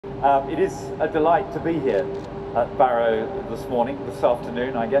It is a delight to be here at Barrow this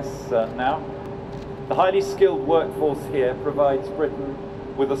afternoon, I guess now. The highly skilled workforce here provides Britain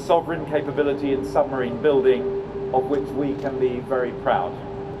with a sovereign capability in submarine building of which we can be very proud.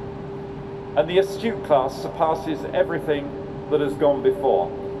 And the Astute class surpasses everything that has gone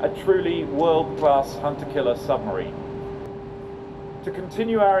before, a truly world-class hunter-killer submarine. To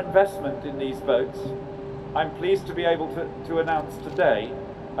continue our investment in these boats, I'm pleased to be able to announce today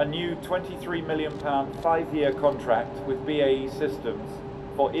a new £23 million 5-year contract with BAE Systems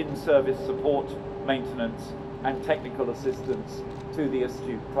for in-service support, maintenance and technical assistance to the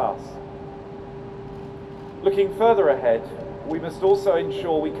Astute class. Looking further ahead, we must also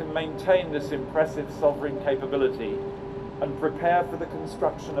ensure we can maintain this impressive sovereign capability and prepare for the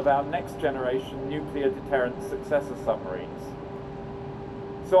construction of our next generation nuclear deterrent successor submarines.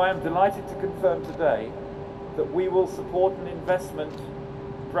 So I am delighted to confirm today that we will support an investment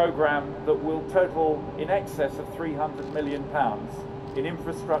programme that will total in excess of £300 million in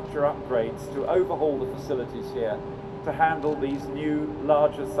infrastructure upgrades to overhaul the facilities here to handle these new,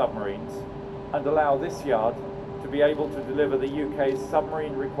 larger submarines and allow this yard to be able to deliver the UK's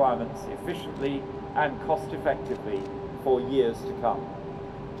submarine requirements efficiently and cost-effectively for years to come.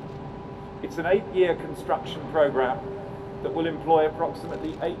 It's an 8-year construction programme that will employ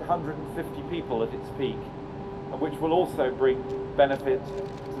approximately 850 people at its peak, and which will also bring benefit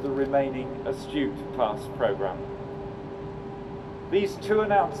to the remaining Astute class programme. These two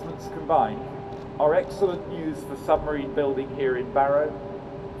announcements combined are excellent news for submarine building here in Barrow,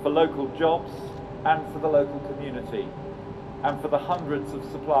 for local jobs and for the local community, and for the hundreds of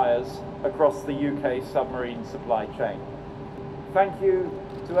suppliers across the UK submarine supply chain. Thank you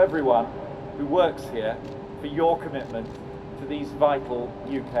to everyone who works here for your commitment to these vital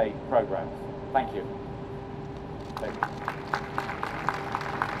UK programmes. Thank you. Thank you.